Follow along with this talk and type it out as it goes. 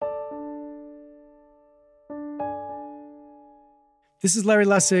This is Larry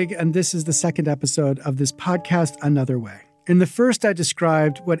Lessig, and this is the second episode of this podcast, Another Way. In the first, I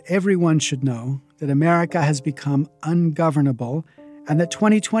described what everyone should know, that America has become ungovernable, and that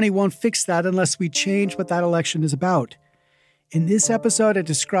 2020 won't fix that unless we change what that election is about. In this episode, I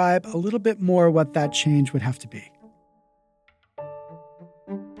describe a little bit more what that change would have to be.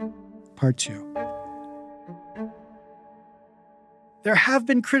 Part 2. There have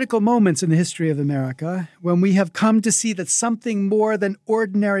been critical moments in the history of America when we have come to see that something more than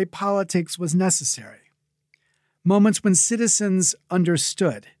ordinary politics was necessary. Moments when citizens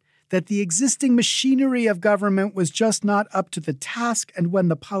understood that the existing machinery of government was just not up to the task, and when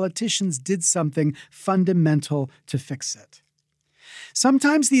the politicians did something fundamental to fix it.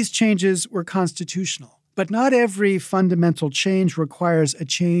 Sometimes these changes were constitutional, but not every fundamental change requires a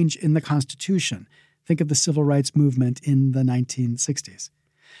change in the Constitution. Think of the civil rights movement in the 1960s.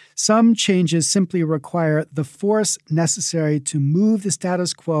 Some changes simply require the force necessary to move the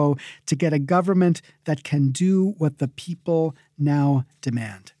status quo to get a government that can do what the people now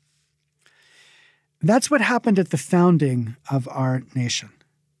demand. That's what happened at the founding of our nation.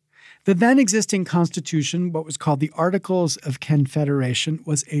 The then existing Constitution, what was called the Articles of Confederation,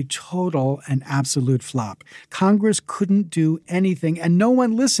 was a total and absolute flop. Congress couldn't do anything, and no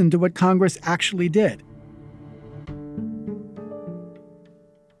one listened to what Congress actually did.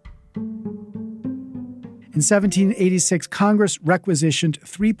 In 1786, Congress requisitioned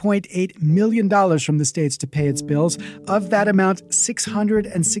 $3.8 million from the states to pay its bills. Of that amount,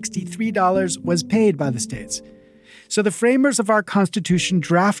 $663 was paid by the states. So the framers of our Constitution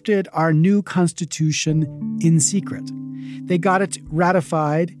drafted our new Constitution in secret. They got it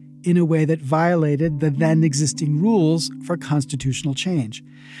ratified in a way that violated the then existing rules for constitutional change.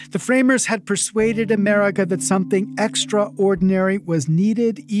 The framers had persuaded America that something extraordinary was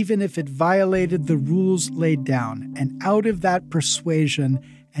needed, even if it violated the rules laid down. And out of that persuasion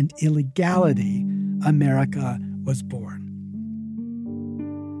and illegality, America was born.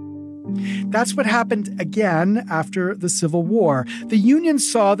 That's what happened again after the Civil War. The Union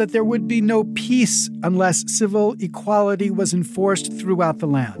saw that there would be no peace unless civil equality was enforced throughout the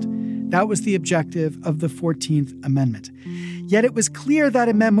land. That was the objective of the 14th Amendment. Yet it was clear that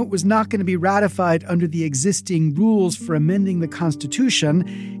amendment was not going to be ratified under the existing rules for amending the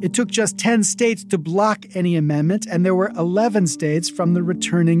Constitution. It took just 10 states to block any amendment, and there were 11 states from the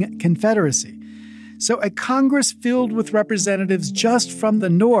returning Confederacy. So a Congress filled with representatives just from the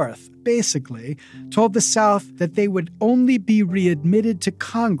North, basically, told the South that they would only be readmitted to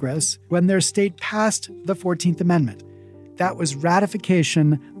Congress when their state passed the 14th Amendment. That was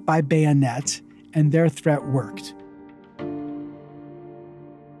ratification by bayonet, and their threat worked.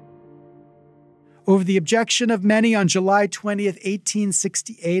 Over the objection of many, on July 20th,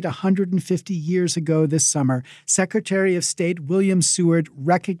 1868, 150 years ago this summer, Secretary of State William Seward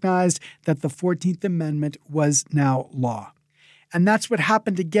recognized that the 14th Amendment was now law. And that's what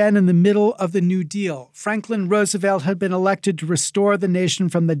happened again in the middle of the New Deal. Franklin Roosevelt had been elected to restore the nation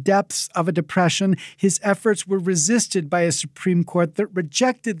from the depths of a depression. His efforts were resisted by a Supreme Court that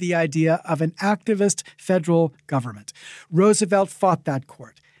rejected the idea of an activist federal government. Roosevelt fought that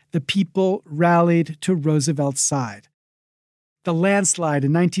court. The people rallied to Roosevelt's side. The landslide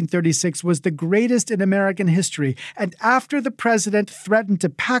in 1936 was the greatest in American history, and after the president threatened to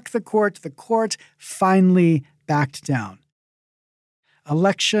pack the court finally backed down.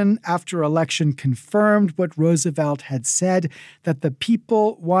 Election after election confirmed what Roosevelt had said, that the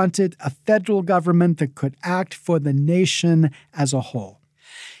people wanted a federal government that could act for the nation as a whole.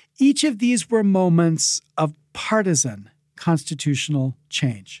 Each of these were moments of partisan constitutional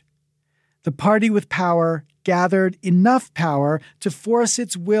change. The party with power gathered enough power to force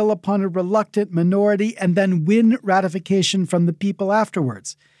its will upon a reluctant minority and then win ratification from the people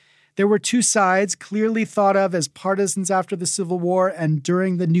afterwards. There were two sides clearly thought of as partisans after the Civil War and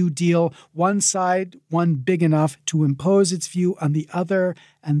during the New Deal. One side, one big enough to impose its view on the other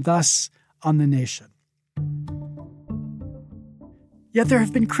and thus on the nation. Yet there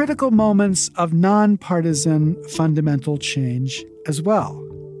have been critical moments of nonpartisan fundamental change as well.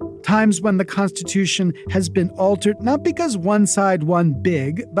 Times when the Constitution has been altered, not because one side won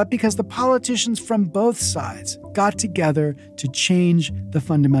big, but because the politicians from both sides got together to change the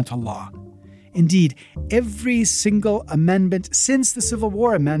fundamental law. Indeed, every single amendment since the Civil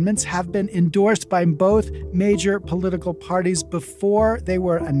War amendments have been endorsed by both major political parties before they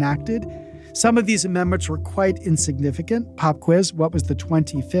were enacted. Some of these amendments were quite insignificant. Pop quiz, what was the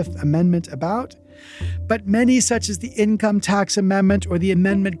 25th Amendment about? But many, such as the Income Tax Amendment or the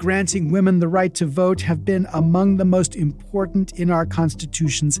amendment granting women the right to vote, have been among the most important in our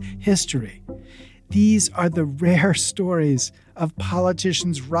Constitution's history. These are the rare stories of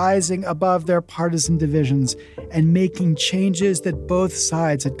politicians rising above their partisan divisions and making changes that both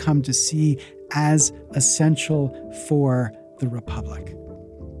sides had come to see as essential for the republic.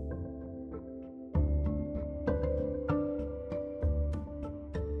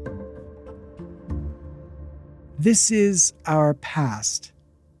 This is our past,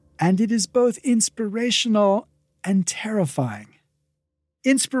 and it is both inspirational and terrifying.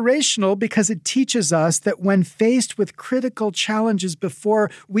 Inspirational because it teaches us that when faced with critical challenges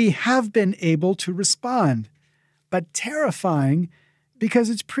before, we have been able to respond. But terrifying because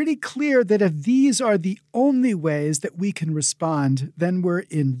it's pretty clear that if these are the only ways that we can respond, then we're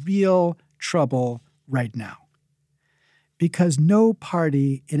in real trouble right now. Because no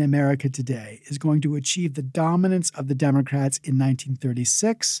party in America today is going to achieve the dominance of the Democrats in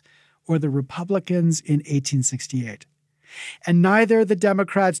 1936 or the Republicans in 1868. And neither the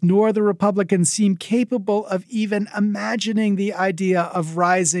Democrats nor the Republicans seem capable of even imagining the idea of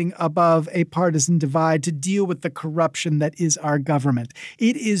rising above a partisan divide to deal with the corruption that is our government.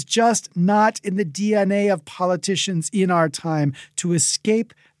 It is just not in the DNA of politicians in our time to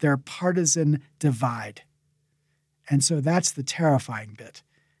escape their partisan divide. And so that's the terrifying bit.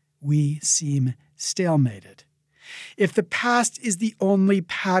 We seem stalemated. If the past is the only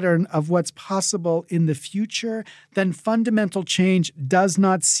pattern of what's possible in the future, then fundamental change does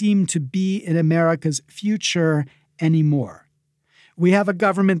not seem to be in America's future anymore. We have a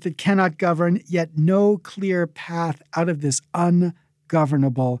government that cannot govern, yet no clear path out of this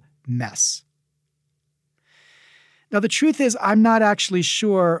ungovernable mess. Now, the truth is, I'm not actually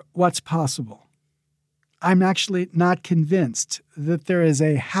sure what's possible. I'm actually not convinced that there is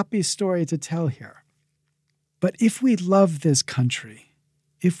a happy story to tell here. But if we love this country,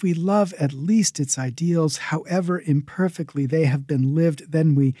 if we love at least its ideals, however imperfectly they have been lived,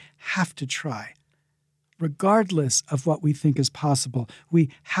 then we have to try. Regardless of what we think is possible,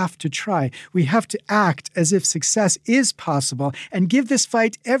 we have to try. We have to act as if success is possible and give this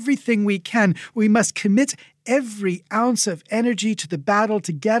fight everything we can. We must commit every ounce of energy to the battle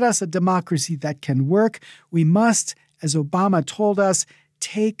to get us a democracy that can work. We must, as Obama told us,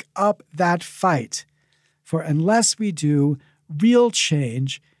 take up that fight. For unless we do, real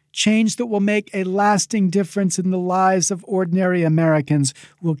change that will make a lasting difference in the lives of ordinary Americans,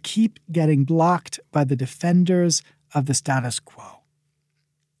 will keep getting blocked by the defenders of the status quo.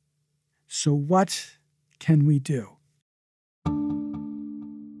 So what can we do?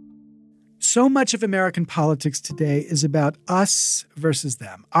 So much of American politics today is about us versus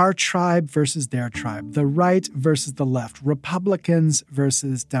them, our tribe versus their tribe, the right versus the left, Republicans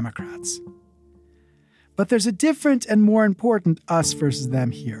versus Democrats. But there's a different and more important us versus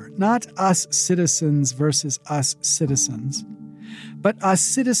them here. Not us citizens versus us citizens, but us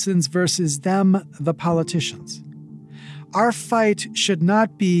citizens versus them, the politicians. Our fight should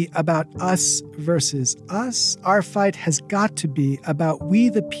not be about us versus us. Our fight has got to be about we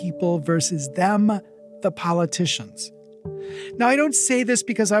the people versus them, the politicians. Now, I don't say this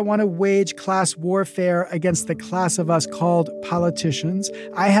because I want to wage class warfare against the class of us called politicians.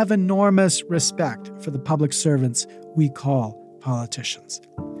 I have enormous respect for the public servants we call politicians.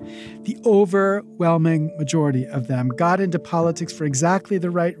 The overwhelming majority of them got into politics for exactly the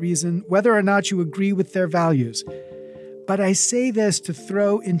right reason, whether or not you agree with their values. But I say this to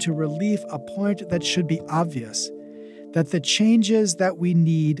throw into relief a point that should be obvious, that the changes that we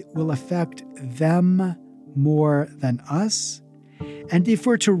need will affect them more than us. And if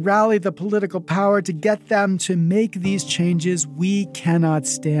we're to rally the political power to get them to make these changes, we cannot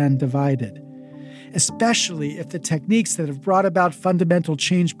stand divided. Especially if the techniques that have brought about fundamental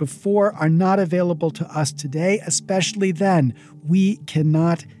change before are not available to us today, especially then, we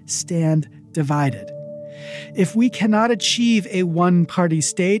cannot stand divided. If we cannot achieve a one-party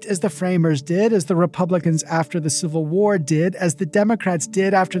state, as the framers did, as the Republicans after the Civil War did, as the Democrats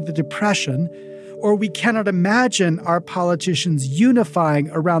did after the Depression, or we cannot imagine our politicians unifying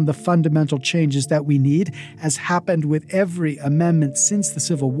around the fundamental changes that we need, as happened with every amendment since the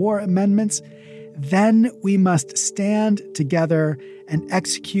Civil War amendments, then we must stand together and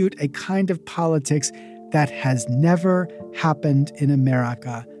execute a kind of politics that has never happened in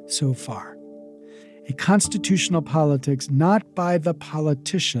America so far. A constitutional politics not by the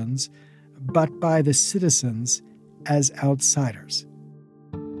politicians, but by the citizens as outsiders.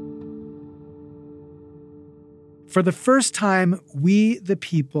 For the first time, we, the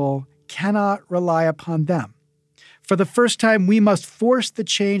people, cannot rely upon them. For the first time, we must force the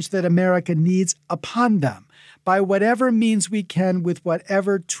change that America needs upon them by whatever means we can with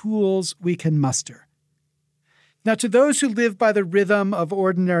whatever tools we can muster. Now, to those who live by the rhythm of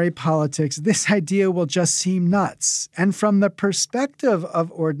ordinary politics, this idea will just seem nuts. And from the perspective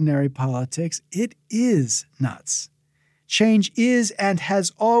of ordinary politics, it is nuts. Change is and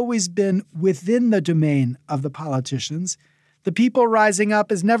has always been within the domain of the politicians. The people rising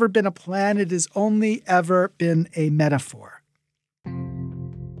up has never been a plan. It has only ever been a metaphor.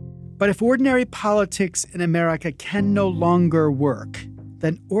 But if ordinary politics in America can no longer work,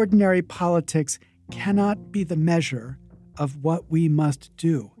 then ordinary politics cannot be the measure of what we must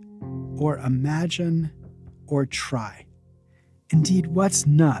do, or imagine, or try. Indeed, what's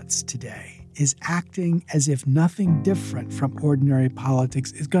nuts today is acting as if nothing different from ordinary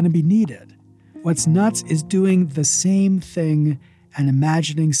politics is going to be needed. What's nuts is doing the same thing and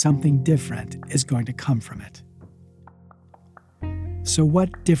imagining something different is going to come from it. So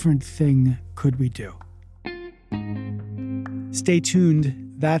what different thing could we do? Stay tuned.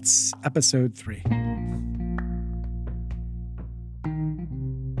 That's episode 3.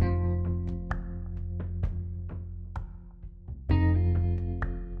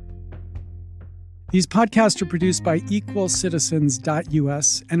 These podcasts are produced by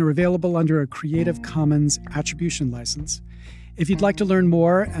equalcitizens.us and are available under a Creative Commons Attribution License. If you'd like to learn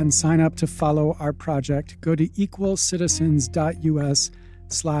more and sign up to follow our project, go to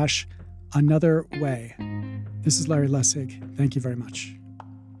equalcitizens.us/anotherway. This is Larry Lessig. Thank you very much.